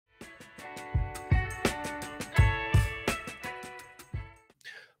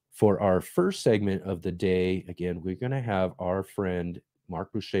For our first segment of the day, again, we're going to have our friend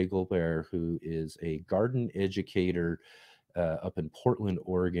Marc Boucher-Colbert, who is a garden educator up in Portland,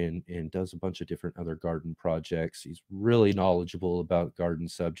 Oregon, and does a bunch of different other garden projects. He's really knowledgeable about garden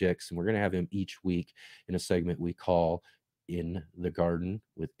subjects, and we're going to have him each week in a segment we call In the Garden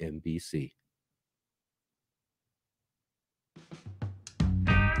with MBC.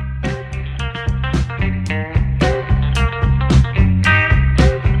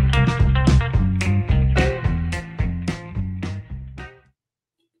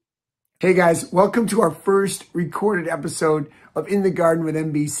 Hey guys, welcome to our first recorded episode of In the Garden with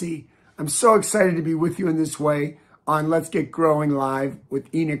MBC. I'm so excited to be with you in this way on Let's Get Growing Live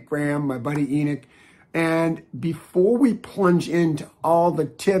with Enoch Graham, my buddy Enoch. And before we plunge into all the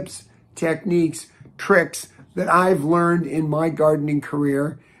tips, techniques, tricks that I've learned in my gardening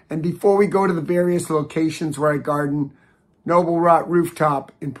career, and before we go to the various locations where I garden, Noble Rot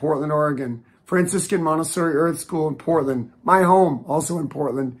Rooftop in Portland, Oregon, Franciscan Montessori Earth School in Portland, my home also in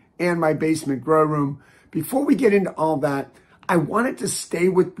Portland, and my basement grow room. Before we get into all that, I wanted to stay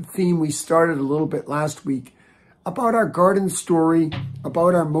with the theme we started a little bit last week about our garden story,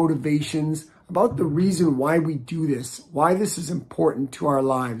 about our motivations, about the reason why we do this, why this is important to our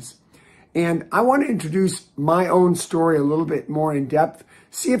lives. And I want to introduce my own story a little bit more in depth,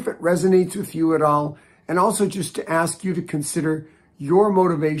 see if it resonates with you at all, and also just to ask you to consider your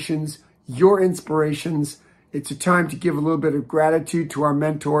motivations, your inspirations. It's a time to give a little bit of gratitude to our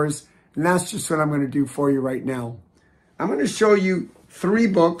mentors, and that's just what I'm going to do for you right now. I'm going to show you 3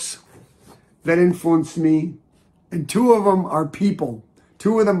 books that influenced me, and 2 of them are people.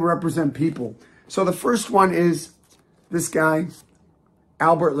 2 of them represent people. So the first one is this guy,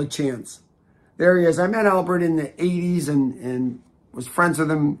 Albert LaChance. There he is. I met Albert in the 80s and was friends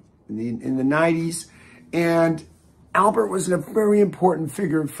with him in the 90s, and Albert was a very important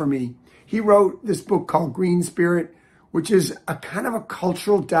figure for me. He wrote this book called Green Spirit, which is a kind of a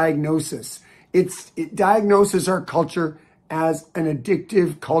cultural diagnosis. It diagnoses our culture as an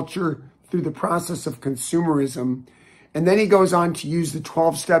addictive culture through the process of consumerism. And then he goes on to use the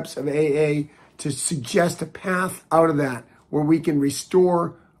 12 steps of AA to suggest a path out of that where we can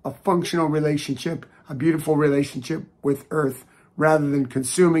restore a functional relationship, a beautiful relationship with Earth, rather than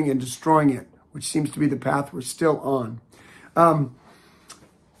consuming and destroying it, which seems to be the path we're still on.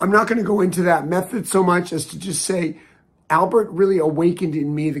 I'm not going to go into that method so much as to just say Albert really awakened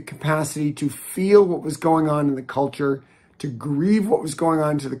in me the capacity to feel what was going on in the culture, to grieve what was going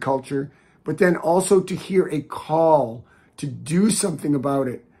on to the culture, but then also to hear a call to do something about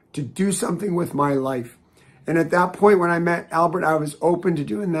it, to do something with my life. And at that point when I met Albert, I was open to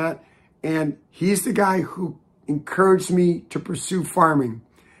doing that. And he's the guy who encouraged me to pursue farming.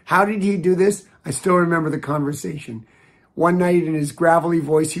 How did he do this? I still remember the conversation. One night in his gravelly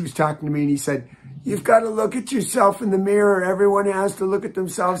voice, he was talking to me and he said, "You've got to look at yourself in the mirror. Everyone has to look at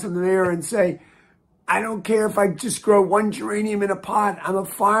themselves in the mirror and say, I don't care if I just grow 1 geranium in a pot. I'm a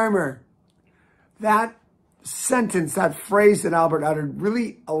farmer." That sentence, that phrase that Albert uttered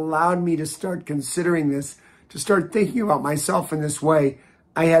really allowed me to start considering this, to start thinking about myself in this way.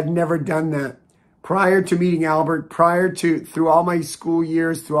 I had never done that. Prior to meeting Albert, through all my school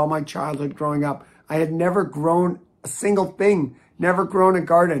years, through all my childhood growing up, I had never grown a single thing, never grown a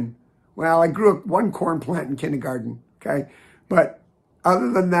garden. Well, I grew up 1 corn plant in kindergarten, okay? But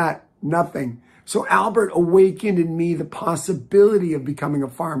other than that, nothing. So Albert awakened in me the possibility of becoming a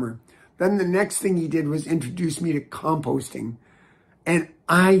farmer. Then the next thing he did was introduce me to composting. And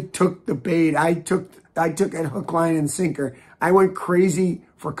I took the bait. I took it hook, line, and sinker. I went crazy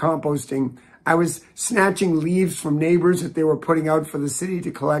for composting. I was snatching leaves from neighbors that they were putting out for the city to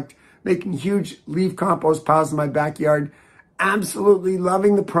collect, making huge leaf compost piles in my backyard, absolutely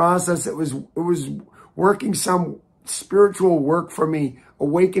loving the process. It was working some spiritual work for me,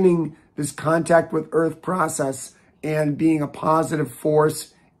 awakening this contact with Earth process and being a positive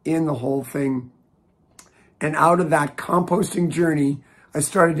force in the whole thing. And out of that composting journey, I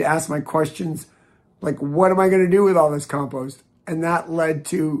started to ask my questions like, what am I going to do with all this compost? And that led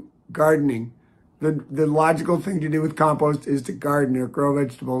to gardening. The logical thing to do with compost is to garden or grow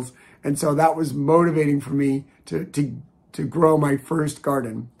vegetables. And so that was motivating for me to grow my first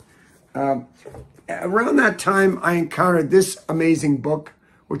garden. Around that time, I encountered this amazing book,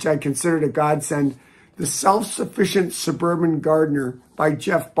 which I considered a godsend, The Self-Sufficient Suburban Gardener by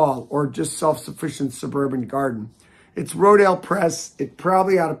Jeff Ball, or just Self-Sufficient Suburban Garden. It's Rodale Press. It's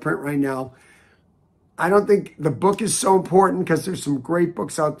probably out of print right now. I don't think the book is so important because there's some great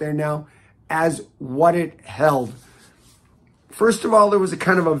books out there now as what it held. First of all, there was a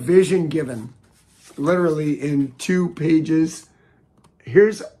kind of a vision given, literally in 2 pages,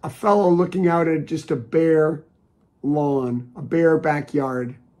 Here's a fellow looking out at just a bare lawn, a bare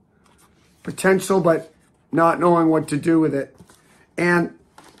backyard. Potential, but not knowing what to do with it. And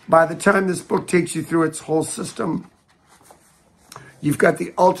by the time this book takes you through its whole system, you've got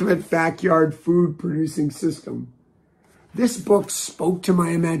the ultimate backyard food producing system. This book spoke to my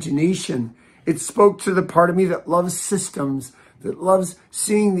imagination. It spoke to the part of me that loves systems, that loves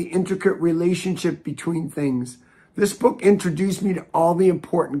seeing the intricate relationship between things. This book introduced me to all the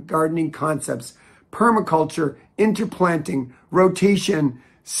important gardening concepts: permaculture, interplanting, rotation,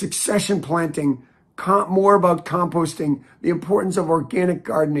 succession planting, more about composting, the importance of organic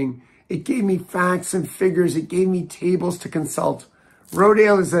gardening. It gave me facts and figures. It gave me tables to consult.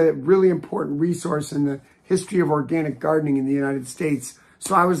 Rodale is a really important resource in the history of organic gardening in the United States.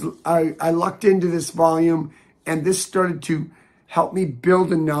 So I lucked into this volume, and this started to help me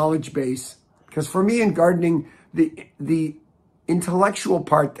build a knowledge base. Because for me in gardening, the intellectual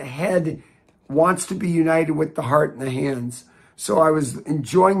part, the head, wants to be united with the heart and the hands. So I was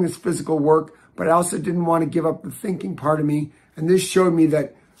enjoying this physical work, but I also didn't want to give up the thinking part of me. And this showed me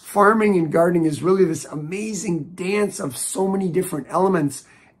that farming and gardening is really this amazing dance of so many different elements.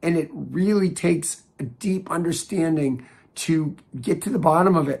 And it really takes a deep understanding to get to the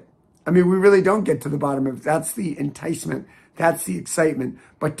bottom of it. I mean, we really don't get to the bottom of it. That's the enticement. That's the excitement.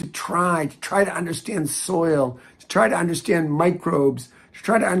 But to try to understand soil, to try to understand microbes, to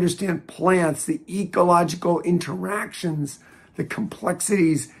try to understand plants, the ecological interactions, the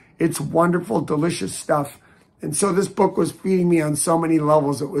complexities. It's wonderful, delicious stuff. And so this book was feeding me on so many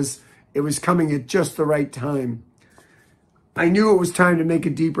levels. It was coming at just the right time. I knew it was time to make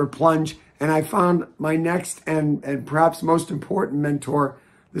a deeper plunge, and I found my next and perhaps most important mentor.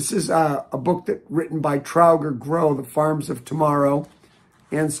 This is a book written by Trauger Grow, The Farms of Tomorrow,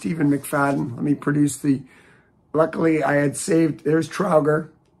 and Stephen McFadden. Let me produce luckily I had saved, there's Trauger,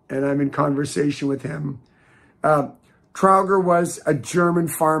 and I'm in conversation with him. Trauger was a German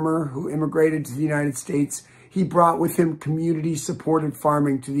farmer who immigrated to the United States. He brought with him community-supported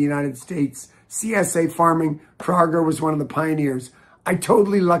farming to the United States. CSA farming, Trauger was one of the pioneers. I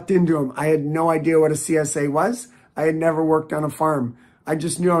totally lucked into him. I had no idea what a CSA was. I had never worked on a farm. I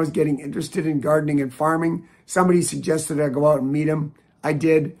just knew I was getting interested in gardening and farming. Somebody suggested I go out and meet him. I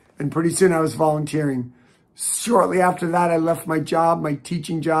did, and pretty soon I was volunteering. Shortly after that, I left my job, my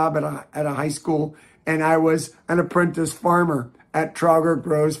teaching job at a high school, and I was an apprentice farmer at Trauger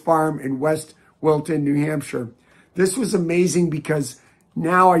Grow's farm in West Wilton, New Hampshire. This was amazing because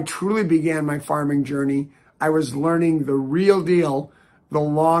now I truly began my farming journey. I was learning the real deal, the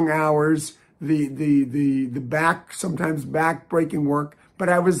long hours, sometimes back-breaking work, but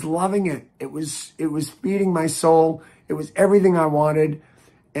I was loving it. It was feeding my soul. It was everything I wanted.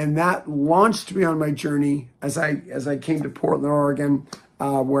 And that launched me on my journey as I came to Portland, Oregon,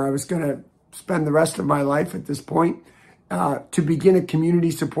 where I was going to spend the rest of my life at this point, to begin a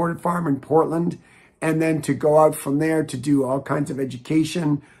community-supported farm in Portland, and then to go out from there to do all kinds of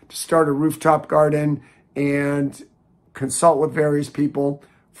education, to start a rooftop garden, and consult with various people.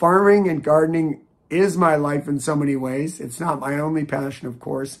 Farming and gardening is my life in so many ways. It's not my only passion, of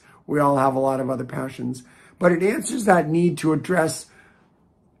course. We all have a lot of other passions. But it answers that need to address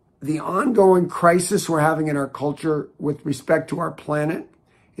the ongoing crisis we're having in our culture with respect to our planet.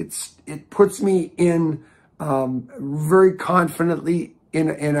 It puts me in very confidently in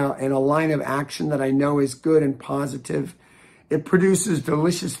a line of action that I know is good and positive. It produces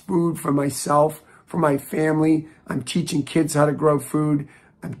delicious food for myself, for my family. I'm teaching kids how to grow food.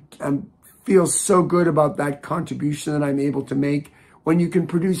 I feel so good about that contribution that I'm able to make. When you can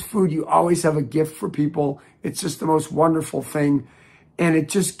produce food, you always have a gift for people. It's just the most wonderful thing. And it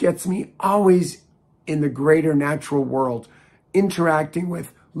just gets me always in the greater natural world, interacting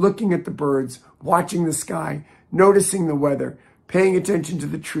with, looking at the birds, watching the sky, noticing the weather, paying attention to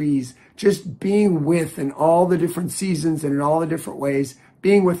the trees, just being with in all the different seasons and in all the different ways,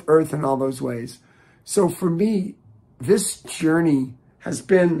 being with Earth in all those ways. So for me, this journey has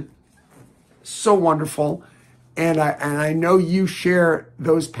been so wonderful. And I know you share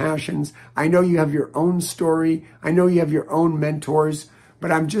those passions. I know you have your own story. I know you have your own mentors.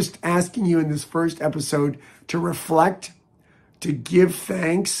 But I'm just asking you in this first episode to reflect, to give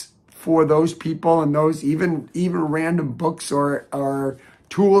thanks for those people and those even random books or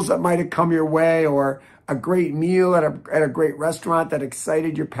tools that might have come your way, or a great meal at a great restaurant that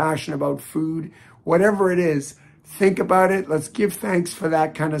excited your passion about food. Whatever it is, think about it. Let's give thanks for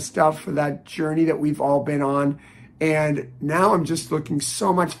that kind of stuff, for that journey that we've all been on. And now I'm just looking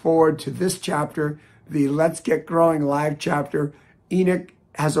so much forward to this chapter, the Let's Get Growing live chapter. Enoch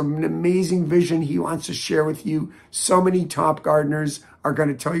has an amazing vision he wants to share with you. So many top gardeners are going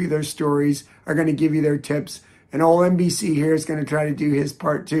to tell you their stories, are going to give you their tips, and all NBC here is going to try to do his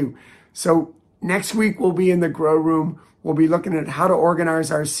part too. So next week we'll be in the grow room. We'll be looking at how to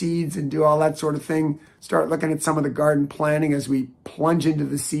organize our seeds and do all that sort of thing. Start looking at some of the garden planning as we plunge into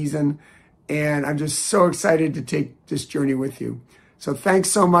the season. And I'm just so excited to take this journey with you. So thanks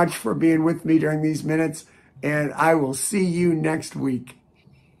so much for being with me during these minutes. And I will see you next week.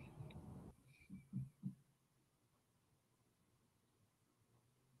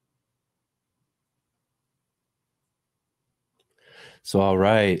 So, all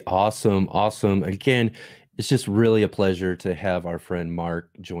right, awesome, awesome. Again, it's just really a pleasure to have our friend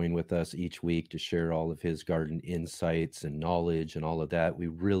Mark join with us each week to share all of his garden insights and knowledge and all of that. We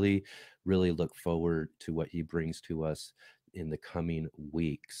really, really look forward to what he brings to us in the coming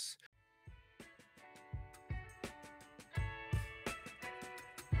weeks.